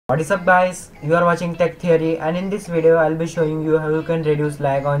What is up guys, you are watching Tech Theory, and in this video I'll be showing you how you can reduce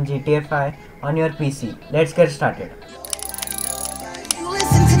lag on GTA 5 on your PC. Let's get started.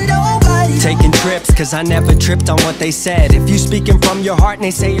 Taking trips cause I never tripped on what they said. If you speaking from your heart and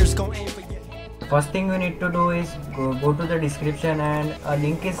they say you're going for you. First thing you need to do is go to the description, and a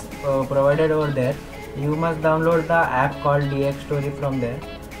link is provided over there. You must download the app called DXtory from there,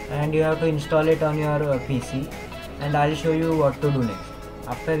 and you have to install it on your PC, and I'll show you what to do next.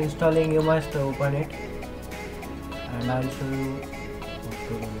 After installing, you must open it, and I'll show you what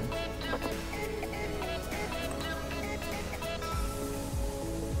to do next.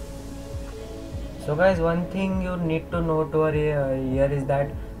 So guys, one thing you need to note over here is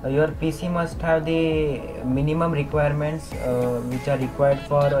that your PC must have the minimum requirements which are required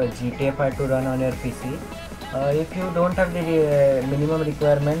for GTA 5 to run on your PC. If you don't have the minimum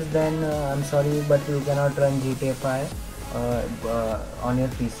requirements, then I'm sorry, but you cannot run GTA 5 on your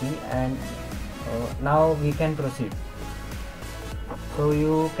PC. And now we can proceed. So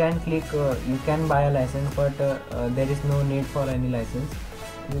you can click, you can buy a license, but there is no need for any license.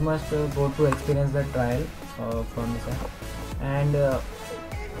 You must go to experience the trial from this app, and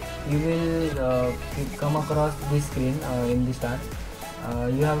you will come across this screen in the start.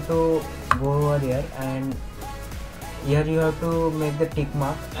 You have to go over here, and here you have to make the tick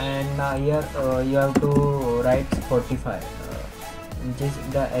mark, and here you have to write 45, which is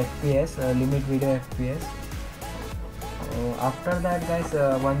the FPS, limit video FPS. After that guys,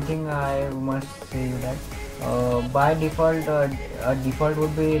 one thing I must say you that by default a default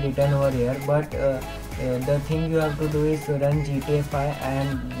would be written over here, but the thing you have to do is run GTA 5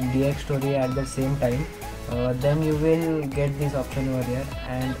 and DXtory at the same time. Then you will get this option over here,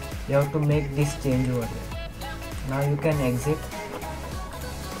 and you have to make this change over here. Now you can exit.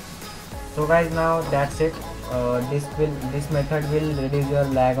 So guys, now that's it. This method will reduce your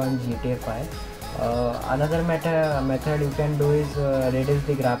lag on GTA 5. Another method you can do is reduce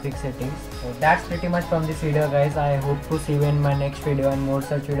the graphic settings. So that's pretty much from this video guys. I hope to see you in my next video, and more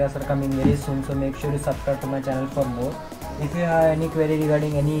such videos are coming very soon, so make sure you subscribe to my channel for more. If you have any query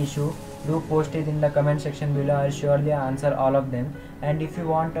regarding any issue, do post it in the comment section below. I'll surely answer all of them. And if you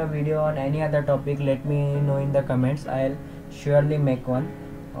want a video on any other topic, let me know in the comments. I'll surely make one.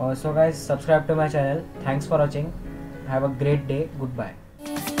 So guys, subscribe to my channel. Thanks for watching. Have a great day. Goodbye.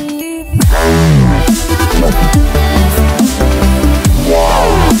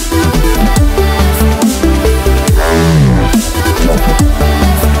 Wow.